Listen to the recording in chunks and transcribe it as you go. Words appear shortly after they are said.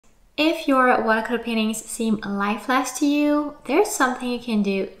If your watercolor paintings seem lifeless to you, there's something you can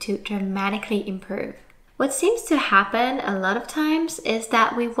do to dramatically improve. What seems to happen a lot of times is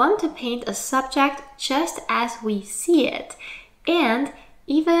that we want to paint a subject just as we see it. And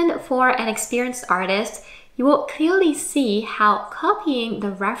even for an experienced artist, you will clearly see how copying the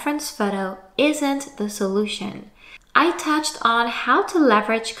reference photo isn't the solution. I touched on how to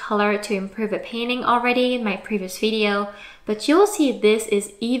leverage color to improve a painting already in my previous video, but you'll see this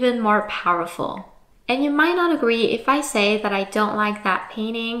is even more powerful. And you might not agree if I say that I don't like that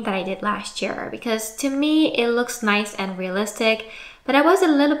painting that I did last year, because to me it looks nice and realistic, but I was a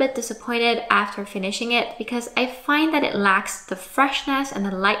little bit disappointed after finishing it because I find that it lacks the freshness and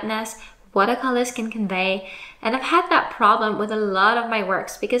the lightness watercolors can convey, and I've had that problem with a lot of my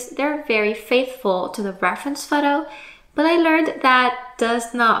works because they're very faithful to the reference photo, but I learned that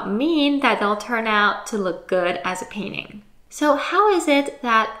does not mean that they'll turn out to look good as a painting. So how is it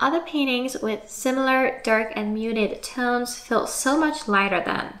that other paintings with similar dark and muted tones feel so much lighter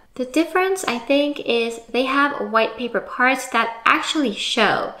then? The difference, I think, is they have white paper parts that actually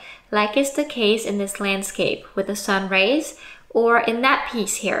show, like is the case in this landscape with the sun rays, or in that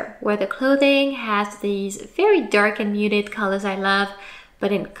piece here, where the clothing has these very dark and muted colors I love,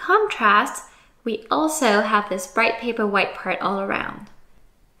 but in contrast, we also have this bright paper white part all around.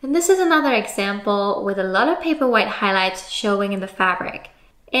 And this is another example with a lot of paper white highlights showing in the fabric.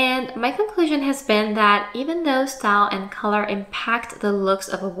 And my conclusion has been that even though style and color impact the looks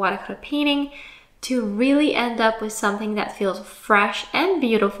of a watercolor painting, to really end up with something that feels fresh and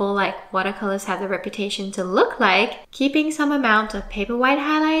beautiful like watercolors have the reputation to look like, keeping some amount of paper white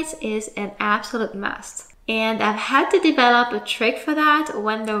highlights is an absolute must. And I've had to develop a trick for that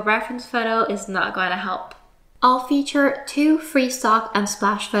when the reference photo is not going to help. I'll feature 2 free stock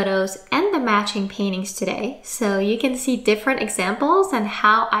unsplash photos and the matching paintings today, so you can see different examples and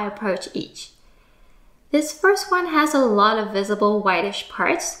how I approach each. This first one has a lot of visible whitish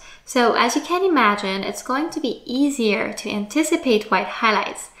parts, so as you can imagine, it's going to be easier to anticipate white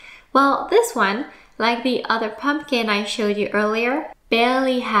highlights. Well, this one, like the other pumpkin I showed you earlier,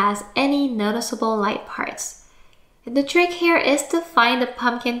 barely has any noticeable light parts. And the trick here is to find a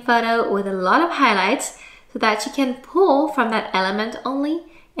pumpkin photo with a lot of highlights so that you can pull from that element only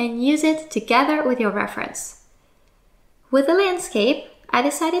and use it together with your reference. With the landscape, I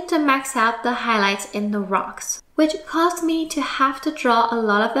decided to max out the highlights in the rocks, which caused me to have to draw a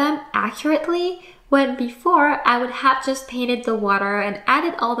lot of them accurately when before I would have just painted the water and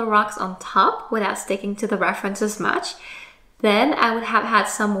added all the rocks on top without sticking to the reference as much. Then I would have had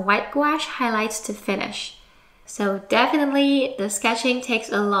some white gouache highlights to finish. So definitely the sketching takes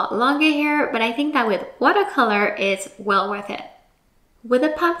a lot longer here, but I think that with watercolor it's well worth it. With the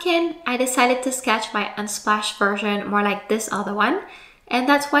pumpkin, I decided to sketch my unsplashed version more like this other one, and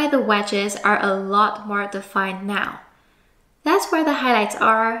that's why the wedges are a lot more defined now. That's where the highlights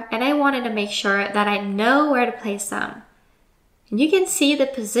are, and I wanted to make sure that I know where to place them. And you can see the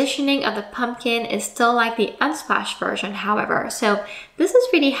positioning of the pumpkin is still like the unsplashed version, however, so this is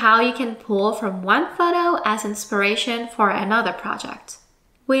really how you can pull from one photo as inspiration for another project.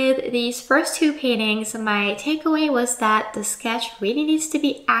 With these first 2 paintings, my takeaway was that the sketch really needs to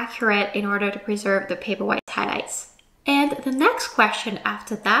be accurate in order to preserve the paper white highlights. And the next question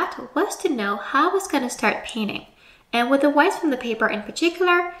after that was to know how I was going to start painting. And with the whites from the paper in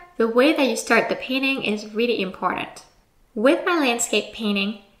particular, the way that you start the painting is really important. With my landscape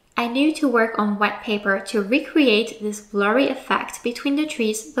painting, I knew to work on wet paper to recreate this blurry effect between the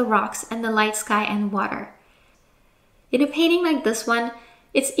trees, the rocks, and the light sky and water. In a painting like this one,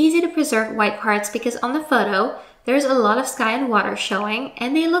 it's easy to preserve white parts because on the photo, there's a lot of sky and water showing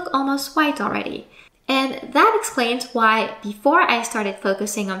and they look almost white already. And that explains why before I started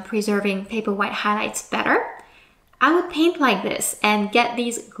focusing on preserving paper white highlights better, I would paint like this and get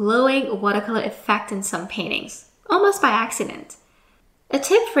these glowing watercolor effect in some paintings, almost by accident. A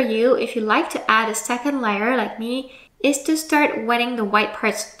tip for you if you like to add a second layer like me is to start wetting the white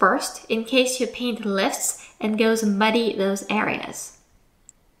parts first in case your paint lifts and goes muddy those areas.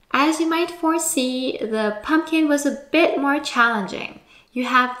 As you might foresee, the pumpkin was a bit more challenging. You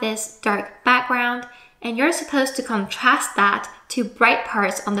have this dark background and you're supposed to contrast that to bright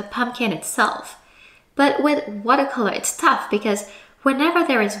parts on the pumpkin itself. But with watercolor, it's tough because whenever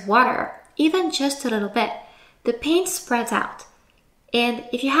there is water, even just a little bit, the paint spreads out. And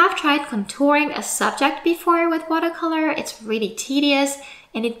if you have tried contouring a subject before with watercolor, it's really tedious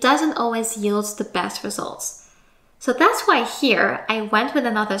and it doesn't always yield the best results. So that's why here I went with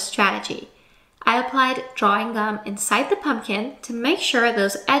another strategy. I applied drawing gum inside the pumpkin to make sure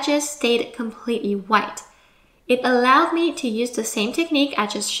those edges stayed completely white. It allowed me to use the same technique I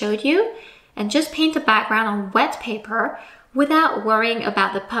just showed you and just paint the background on wet paper without worrying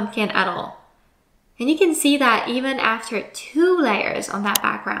about the pumpkin at all. And you can see that even after 2 layers on that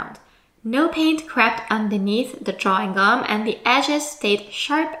background, no paint crept underneath the drawing gum and the edges stayed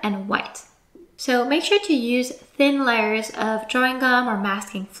sharp and white. So make sure to use thin layers of drawing gum or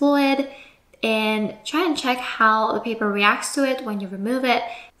masking fluid and try and check how the paper reacts to it when you remove it,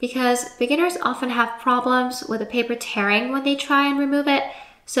 because beginners often have problems with the paper tearing when they try and remove it.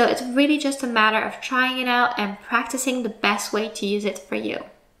 So it's really just a matter of trying it out and practicing the best way to use it for you.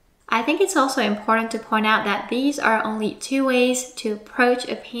 I think it's also important to point out that these are only 2 ways to approach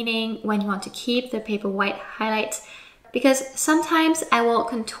a painting when you want to keep the paper white highlights, because sometimes I will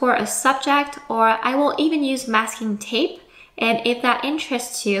contour a subject or I will even use masking tape, and if that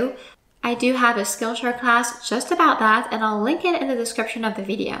interests you, I do have a Skillshare class just about that, and I'll link it in the description of the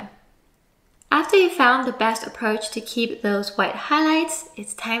video. After you found the best approach to keep those white highlights,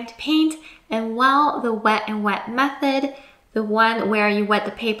 it's time to paint. And while the wet and wet method, the one where you wet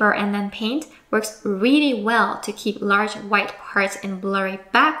the paper and then paint, works really well to keep large white parts in blurry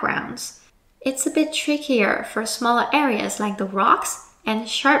backgrounds, it's a bit trickier for smaller areas like the rocks and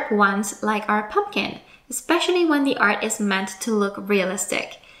sharp ones like our pumpkin, especially when the art is meant to look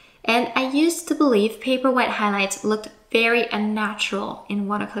realistic. And I used to believe paper white highlights looked very unnatural in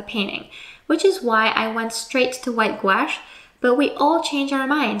watercolor painting, which is why I went straight to white gouache, but we all change our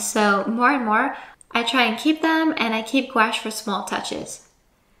minds, so more and more I try and keep them, and I keep gouache for small touches.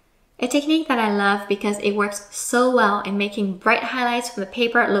 A technique that I love because it works so well in making bright highlights from the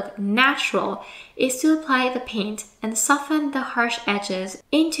paper look natural is to apply the paint and soften the harsh edges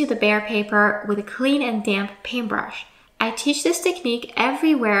into the bare paper with a clean and damp paintbrush. I teach this technique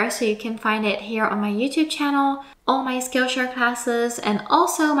everywhere, so you can find it here on my YouTube channel, all my Skillshare classes, and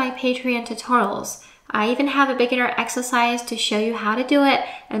also my Patreon tutorials. I even have a beginner exercise to show you how to do it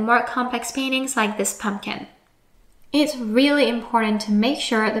and more complex paintings like this pumpkin. It's really important to make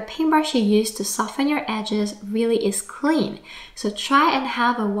sure the paintbrush you use to soften your edges really is clean. So try and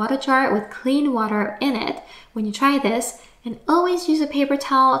have a water jar with clean water in it when you try this, and always use a paper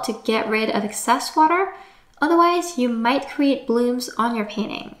towel to get rid of excess water. Otherwise, you might create blooms on your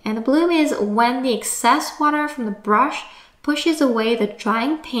painting. And a bloom is when the excess water from the brush pushes away the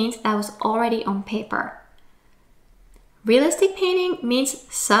drying paint that was already on paper. Realistic painting means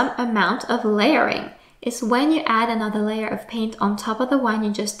some amount of layering. It's when you add another layer of paint on top of the one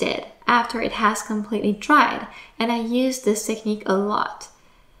you just did, after it has completely dried. And I use this technique a lot.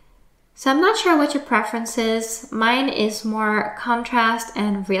 So I'm not sure what your preference is. Mine is more contrast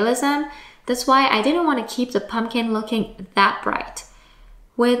and realism. That's why I didn't want to keep the pumpkin looking that bright.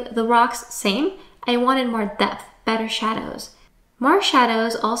 With the rocks, same. I wanted more depth, better shadows. More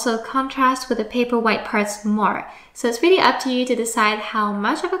shadows also contrast with the paper white parts more. So it's really up to you to decide how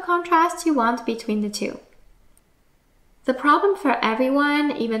much of a contrast you want between the two. The problem for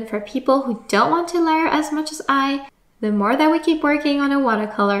everyone, even for people who don't want to layer as much as I, the more that we keep working on a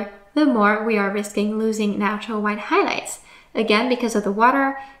watercolor, the more we are risking losing natural white highlights. Again, because of the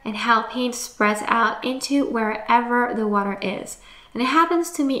water and how paint spreads out into wherever the water is. And it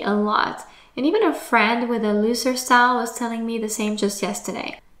happens to me a lot. And even a friend with a looser style was telling me the same just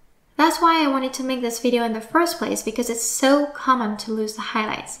yesterday. That's why I wanted to make this video in the first place, because it's so common to lose the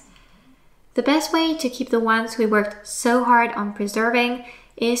highlights. The best way to keep the ones we worked so hard on preserving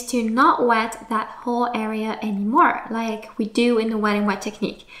is to not wet that whole area anymore, like we do in the wet and wet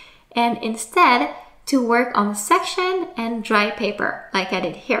technique. And instead, to work on section and dry paper, like I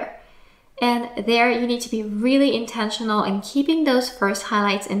did here. And there you need to be really intentional in keeping those first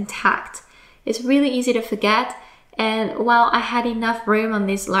highlights intact. It's really easy to forget, and while I had enough room on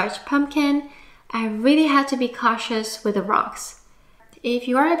this large pumpkin, I really had to be cautious with the rocks. If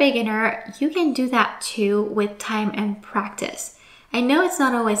you are a beginner, you can do that too with time and practice. I know it's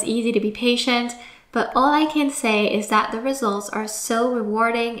not always easy to be patient, but all I can say is that the results are so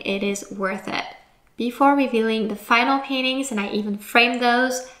rewarding, it is worth it. Before revealing the final paintings, and I even framed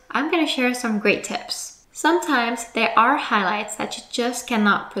those, I'm going to share some great tips. Sometimes there are highlights that you just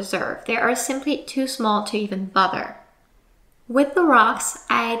cannot preserve. They are simply too small to even bother. With the rocks,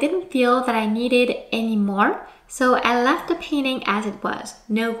 I didn't feel that I needed any more, so I left the painting as it was,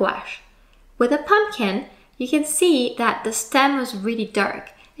 no gouache. With a pumpkin, you can see that the stem was really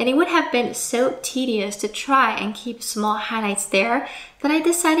dark, and it would have been so tedious to try and keep small highlights there that I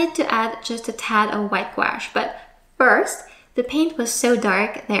decided to add just a tad of white gouache. But first, the paint was so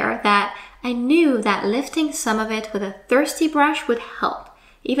dark there that I knew that lifting some of it with a thirsty brush would help,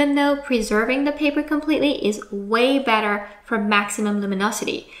 even though preserving the paper completely is way better for maximum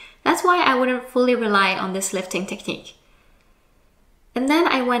luminosity. That's why I wouldn't fully rely on this lifting technique. And then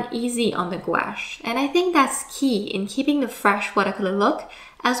I went easy on the gouache, and I think that's key in keeping the fresh watercolor look,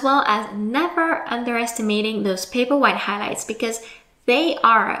 as well as never underestimating those paper white highlights because they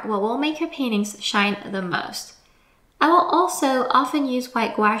are what will make your paintings shine the most. I will also often use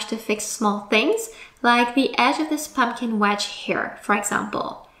white gouache to fix small things, like the edge of this pumpkin wedge here, for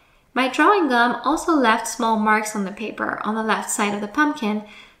example. My drawing gum also left small marks on the paper on the left side of the pumpkin,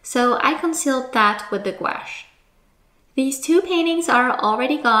 so I concealed that with the gouache. These two paintings are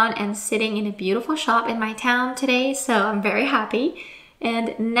already gone and sitting in a beautiful shop in my town today, so I'm very happy.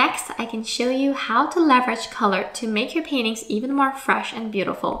 And next, I can show you how to leverage color to make your paintings even more fresh and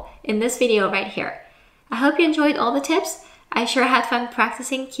beautiful in this video right here. I hope you enjoyed all the tips. I sure had fun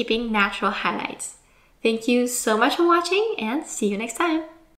practicing keeping natural highlights. Thank you so much for watching and see you next time.